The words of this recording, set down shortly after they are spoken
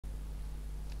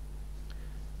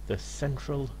the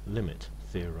central limit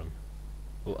theorem,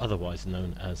 or otherwise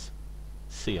known as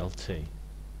CLT.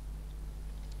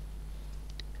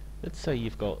 Let's say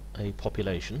you've got a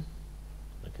population.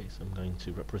 Okay, so I'm going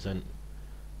to represent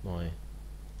my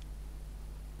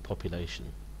population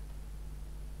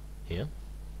here,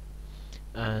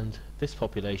 and this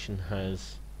population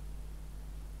has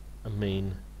a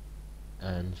mean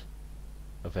and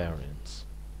a variance.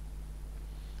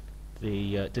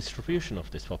 The distribution of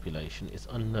this population is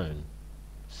unknown,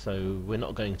 so we're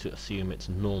not going to assume it's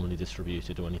normally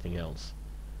distributed or anything else.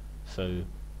 So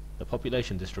the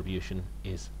population distribution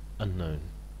is unknown.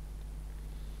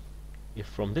 If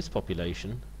from this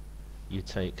population you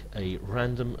take a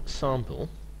random sample,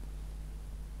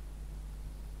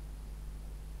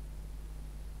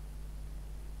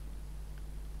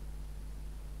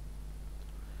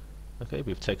 okay,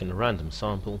 we've taken a random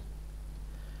sample,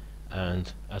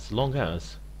 and as long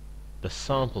as the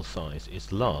sample size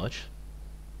is large,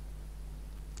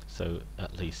 so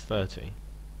at least 30,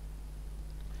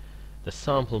 the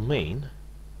sample mean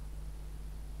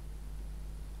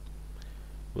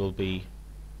will be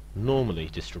normally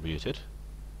distributed,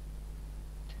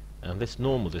 and this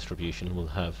normal distribution will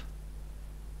have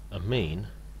a mean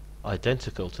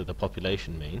identical to the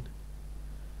population mean,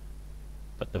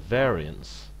 but the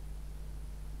variance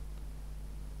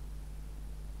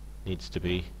needs to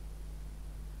be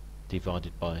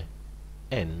divided by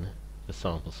n, the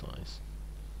sample size.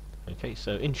 Okay,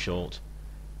 so in short,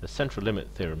 the central limit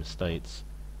theorem states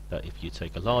that if you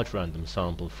take a large random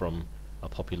sample from a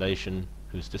population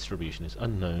whose distribution is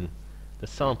unknown, the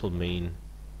sample mean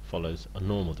follows a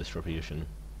normal distribution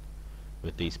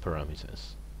with these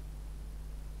parameters.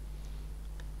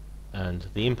 And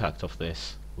the impact of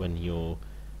this when you're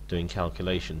doing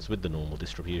calculations with the normal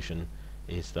distribution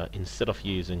is that instead of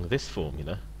using this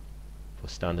formula for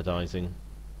standardizing,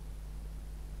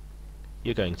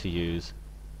 you're going to use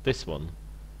this one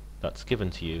that's given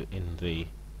to you in the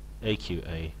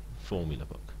AQA formula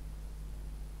book.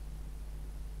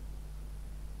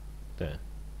 There.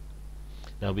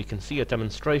 Now we can see a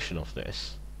demonstration of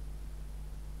this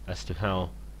as to how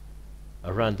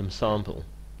a random sample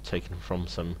taken from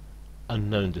some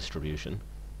unknown distribution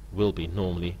will be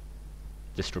normally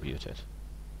distributed.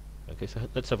 Okay, so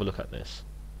let's have a look at this.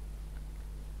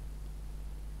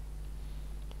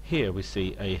 Here we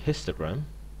see a histogram.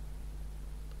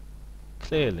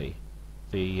 Clearly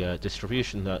the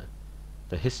distribution that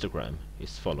the histogram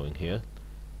is following here,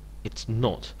 it's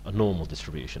not a normal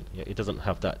distribution. Yeah, it doesn't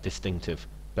have that distinctive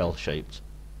bell-shaped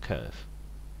curve.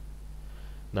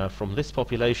 Now from this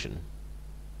population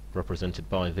represented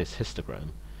by this histogram,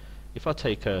 if I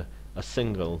take a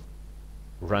single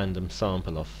random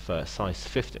sample of size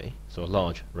 50, so a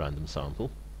large random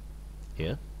sample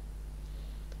here,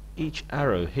 each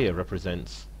arrow here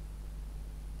represents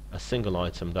a single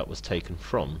item that was taken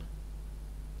from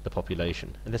the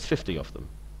population, and there's 50 of them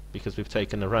because we've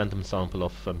taken a random sample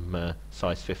of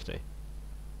size 50.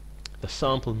 The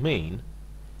sample mean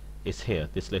is here,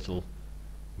 this little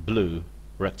blue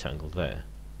rectangle there.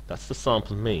 That's the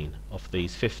sample mean of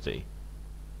these 50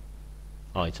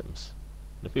 items.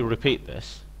 If we repeat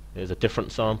this, there's a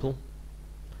different sample,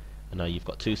 and now you've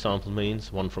got two sample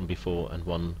means, one from before and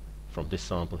one from this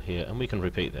sample here, and we can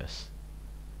repeat this.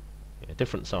 Yeah,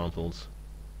 different samples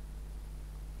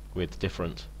with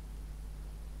different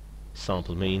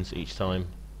sample means each time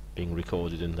being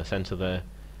recorded in the center there,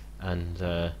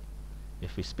 and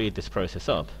if we speed this process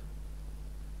up,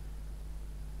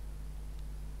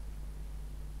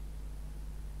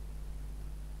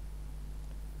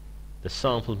 the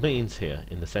sample means here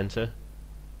in the center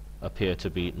appear to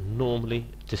be normally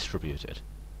distributed.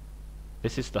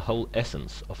 This is the whole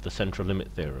essence of the central limit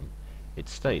theorem. It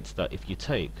states that if you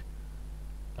take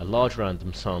a large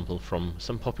random sample from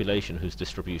some population whose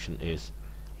distribution is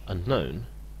unknown,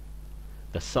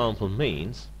 the sample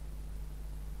means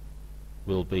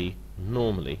will be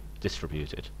normally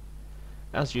distributed.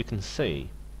 As you can see,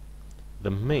 the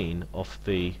mean of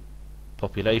the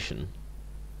population,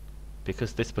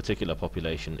 because this particular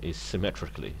population is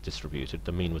symmetrically distributed,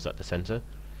 the mean was at the center,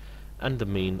 and the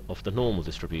mean of the normal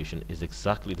distribution is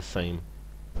exactly the same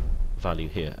value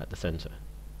here at the center.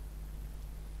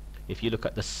 If you look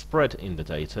at the spread in the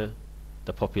data,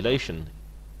 the population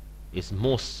is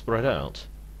more spread out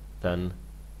than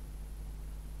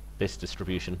this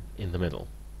distribution in the middle.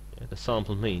 Yeah, the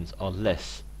sample means are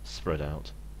less spread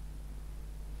out.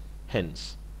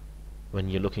 Hence, when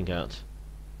you're looking at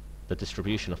the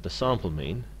distribution of the sample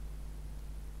mean,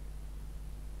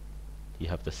 you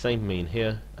have the same mean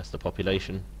here as the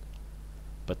population,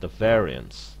 but the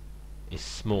variance is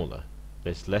smaller.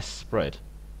 There's less spread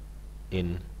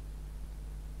in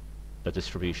the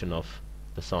distribution of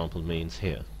the sample means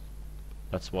here.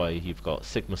 That's why you've got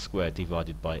sigma squared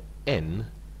divided by n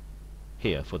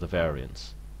here for the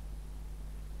variance.